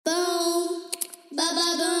Ba-ba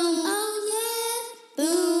boom, oh yeah,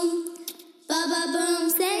 boom. Ba-ba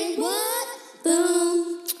boom, say what?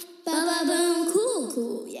 Boom. Ba-ba boom,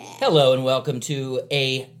 cool, yeah. Hello and welcome to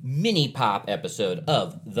a mini pop episode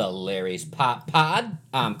of the Larry's Pop Pod.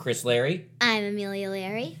 I'm Chris Larry. I'm Amelia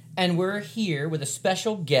Larry. And we're here with a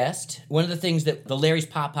special guest. One of the things that the Larry's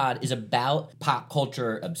Pop Pod is about, pop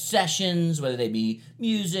culture obsessions, whether they be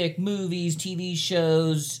music, movies, TV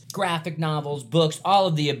shows, graphic novels, books, all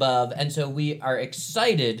of the above. And so we are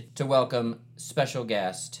excited to welcome special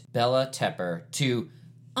guest Bella Tepper to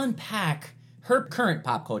unpack her current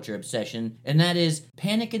pop culture obsession, and that is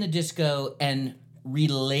Panic in the Disco and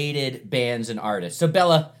related bands and artists. So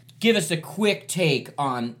Bella, give us a quick take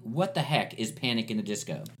on what the heck is Panic in the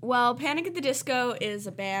Disco. Well, Panic at the Disco is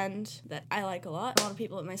a band that I like a lot. A lot of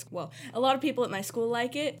people at my school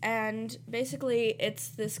like it. And basically, it's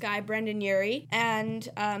this guy, Brendon Urie,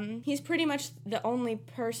 and he's pretty much the only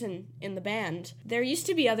person in the band. There used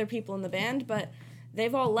to be other people in the band, but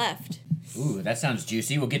they've all left. Ooh, that sounds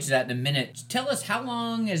juicy. We'll get to that in a minute. Tell us, how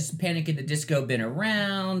long has Panic at the Disco been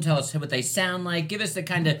around? Tell us what they sound like. Give us the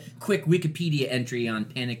kind of quick Wikipedia entry on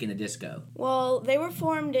Panic in the Disco. Well, they were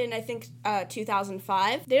formed in, I think,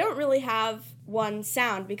 2005. They don't really have one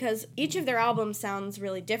sound because each of their albums sounds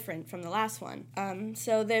really different from the last one.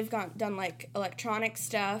 So they've done like electronic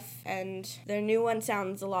stuff, and their new one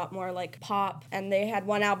sounds a lot more like pop, and they had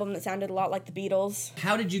one album that sounded a lot like the Beatles.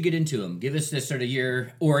 How did you get into them? Give us this sort of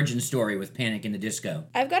your origin story with Panic in the Disco.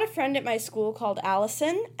 I've got a friend at my school called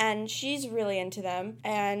Allison, and she's really into them,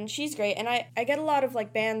 and she's great, and I get a lot of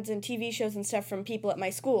like bands and TV shows and stuff from people at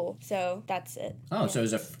my school, so that's it. Oh, yeah. So it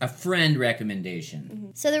was a friend recommendation. Mm-hmm.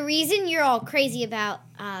 So the reason you're all crazy about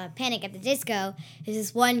Panic at the Disco is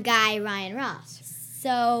this one guy, Ryan Ross.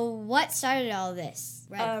 So what started all this,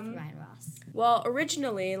 Ryan Ross? Well,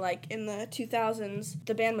 originally, like in the 2000s,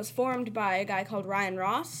 the band was formed by a guy called Ryan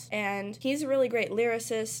Ross, and he's a really great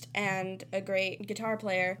lyricist and a great guitar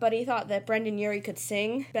player, but he thought that Brendon Urie could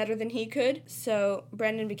sing better than he could, so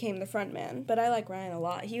Brendon became the frontman. But I like Ryan a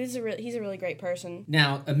lot. He's a really great person.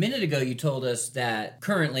 Now, a minute ago you told us that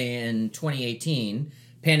currently in 2018,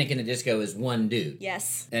 Panic in the Disco is one dude.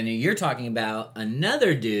 Yes. And you're talking about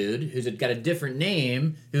another dude who's got a different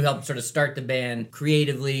name who helped sort of start the band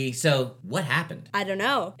creatively. So what happened? I don't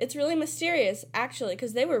know. It's really mysterious, actually,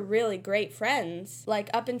 because they were really great friends,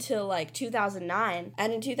 like up until like 2009.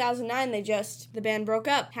 And in 2009, the band broke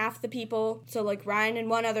up. Half the people, so like Ryan and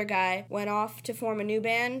one other guy, went off to form a new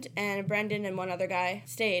band, and Brendon and one other guy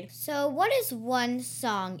stayed. So what is one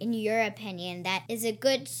song, in your opinion, that is a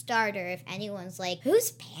good starter if anyone's like,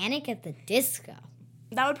 who's Panic at the Disco?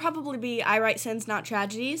 That would probably be I Write Sins, Not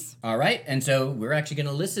Tragedies. All right, and so we're actually going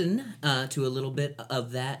to listen to a little bit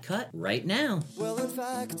of that cut right now. Well, in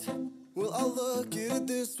fact, we'll all look at it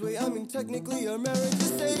this way. I mean, technically our marriage is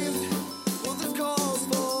saved. Well, this calls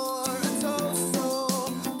for a toast, so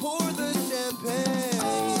pour the champagne.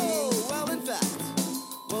 Oh, well, in fact,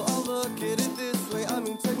 we'll all look at it this way. I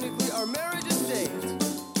mean, technically our marriage is saved.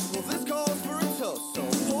 Well, this calls for a toast, so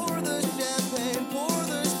pour the champagne, pour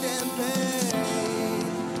the champagne.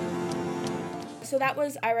 So that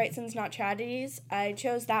was I Write Sins, Not Tragedies. I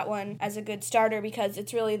chose that one as a good starter because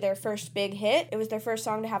it's really their first big hit. It was their first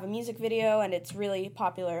song to have a music video, and it's really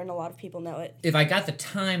popular, and a lot of people know it. If I got the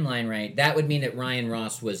timeline right, that would mean that Ryan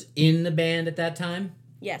Ross was in the band at that time?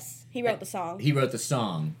 Yes, he wrote the song. He wrote the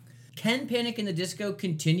song. Can Panic in the Disco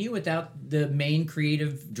continue without the main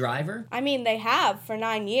creative driver? I mean, they have for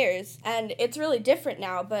 9 years, and it's really different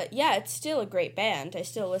now, but yeah, it's still a great band. I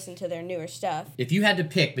still listen to their newer stuff. If you had to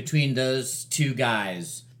pick between those two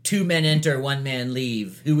guys, 2 men enter, 1 man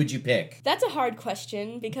leave, who would you pick? That's a hard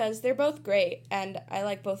question because they're both great, and I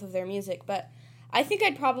like both of their music, but I think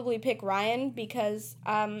I'd probably pick Ryan because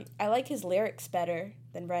I like his lyrics better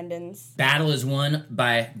than Brendon's. Battle is won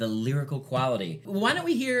by the lyrical quality. Why don't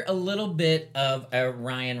we hear a little bit of a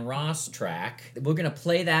Ryan Ross track? We're going to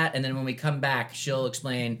play that, and then when we come back, she'll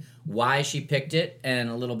explain why she picked it and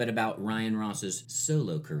a little bit about Ryan Ross's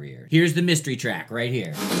solo career. Here's the mystery track right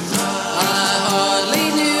here. I hardly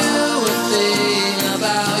knew a thing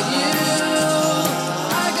about you.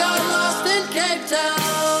 I got lost in Cape Town.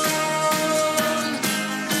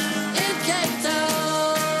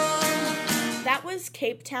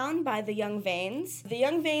 Cape Town by the Young Vanes. The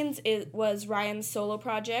Young Vanes was Ryan's solo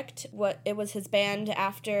project. It was his band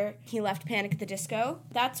after he left Panic at the Disco.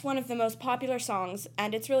 That's one of the most popular songs,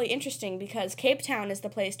 and it's really interesting because Cape Town is the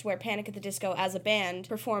place where Panic at the Disco as a band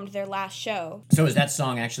performed their last show. So is that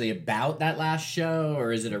song actually about that last show,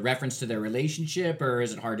 or is it a reference to their relationship, or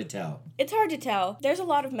is it hard to tell? It's hard to tell. There's a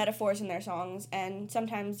lot of metaphors in their songs, and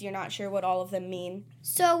sometimes you're not sure what all of them mean.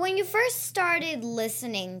 So when you first started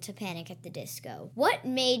listening to Panic at the Disco, what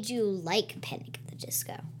made you like Panic at the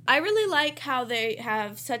Disco? I really like how they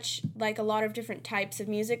have such, like, a lot of different types of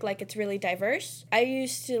music, like, it's really diverse. I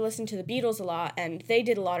used to listen to the Beatles a lot, and they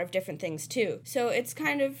did a lot of different things, too. So it's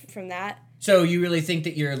kind of from that. So you really think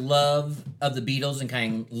that your love of the Beatles and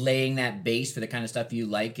kind of laying that base for the kind of stuff you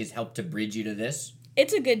like has helped to bridge you to this?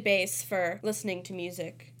 It's a good base for listening to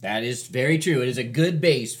music. That is very true. It is a good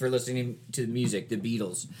base for listening to music, the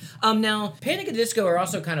Beatles. Now, Panic at the Disco are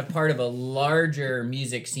also kind of part of a larger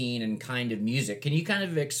music scene and kind of music. Can you kind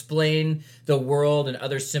of explain the world and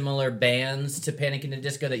other similar bands to Panic at the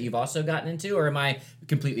Disco that you've also gotten into, or am I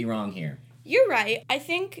completely wrong here? You're right. I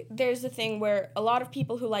think there's a thing where a lot of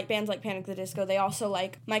people who like bands like Panic at the Disco, they also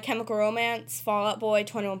like My Chemical Romance, Fall Out Boy,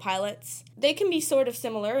 21 Pilots. They can be sort of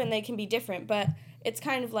similar and they can be different, but it's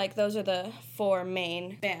kind of like those are the four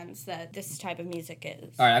main bands that this type of music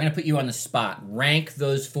is. All right, I'm going to put you on the spot. Rank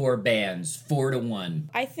those four bands, 4 to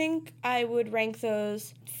 1. I think I would rank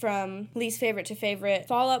those from least favorite to favorite.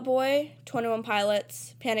 Fall Out Boy, 21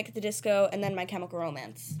 Pilots, Panic at the Disco, and then My Chemical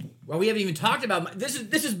Romance. Well, we haven't even talked about... This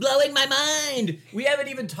is blowing my mind! We haven't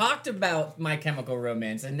even talked about My Chemical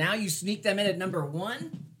Romance, and now you sneak them in at number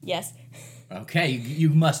 1? Yes. Okay, you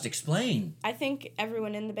must explain. I think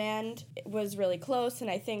everyone in the band was really close, and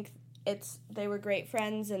I think they were great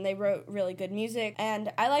friends, and they wrote really good music,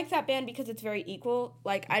 and I like that band because it's very equal.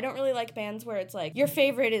 Like, I don't really like bands where it's like, your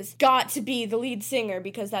favorite has got to be the lead singer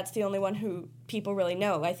because that's the only one who people really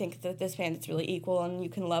know. I think that this band is really equal, and you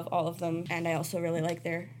can love all of them, and I also really like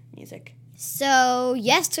their music. So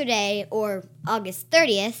yesterday, or August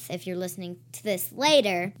 30th, if you're listening to this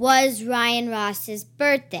later, was Ryan Ross's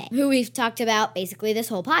birthday, who we've talked about basically this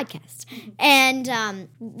whole podcast. And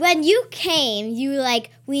when you came, you were like,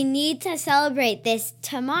 we need to celebrate this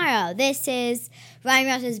tomorrow. This is Ryan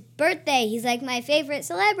Ross's birthday. He's like my favorite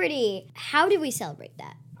celebrity. How did we celebrate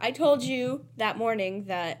that? I told you that morning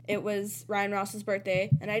that it was Ryan Ross's birthday,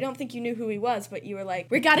 and I don't think you knew who he was, but you were like,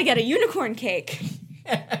 we gotta get a unicorn cake.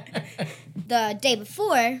 The day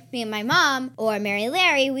before, me and my mom, or Mary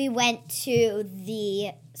Larry, we went to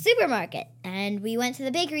the supermarket, and we went to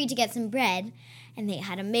the bakery to get some bread, and they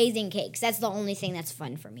had amazing cakes. That's the only thing that's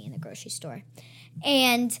fun for me in the grocery store.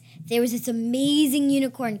 And there was this amazing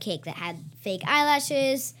unicorn cake that had fake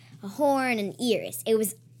eyelashes, a horn, and ears. It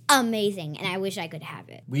was amazing, and I wish I could have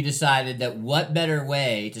it. We decided that what better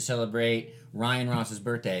way to celebrate Ryan Ross's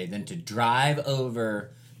birthday than to drive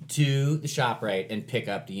over to the ShopRite and pick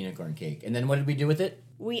up the unicorn cake. And then what did we do with it?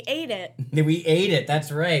 We ate it. We ate it,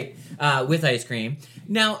 that's right, with ice cream.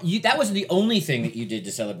 Now, that wasn't the only thing that you did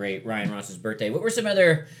to celebrate Ryan Ross's birthday. What were some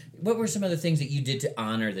other things that you did to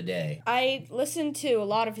honor the day? I listened to a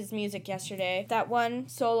lot of his music yesterday. That one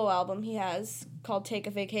solo album he has called Take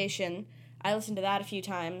a Vacation, I listened to that a few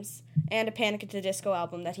times, and a Panic at the Disco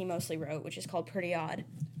album that he mostly wrote, which is called Pretty Odd.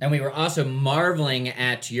 And we were also marveling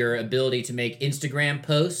at your ability to make Instagram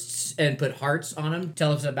posts and put hearts on them.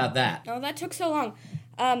 Tell us about that. Oh, that took so long.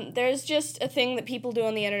 There's just a thing that people do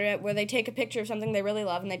on the internet where they take a picture of something they really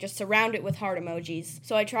love and they just surround it with heart emojis.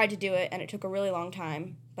 So I tried to do it, and it took a really long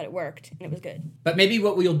time, but it worked, and it was good. But maybe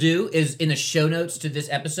what we'll do is in the show notes to this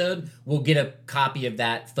episode, we'll get a copy of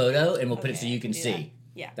that photo, and we'll put it so you can see. That.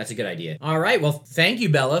 Yeah. That's a good idea. All right. Well, thank you,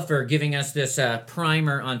 Bella, for giving us this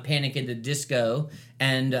primer on Panic at the Disco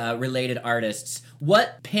and related artists.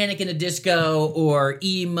 What Panic at the Disco or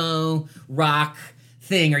emo rock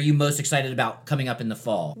thing are you most excited about coming up in the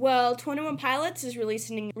fall? Well, 21 Pilots is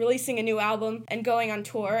releasing a new album and going on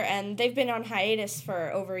tour, and they've been on hiatus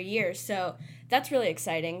for over a year, so that's really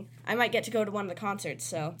exciting. I might get to go to one of the concerts,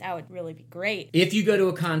 so that would really be great. If you go to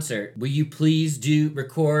a concert, will you please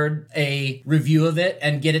record a review of it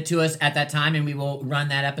and get it to us at that time, and we will run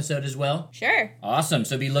that episode as well? Sure. Awesome.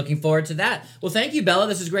 So be looking forward to that. Well, thank you, Bella.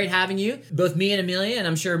 This is great having you. Both me and Amelia, and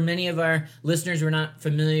I'm sure many of our listeners were not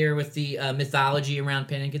familiar with the mythology around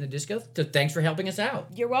Panic at the Disco. So thanks for helping us out.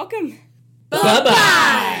 You're welcome.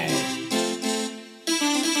 Bye-bye.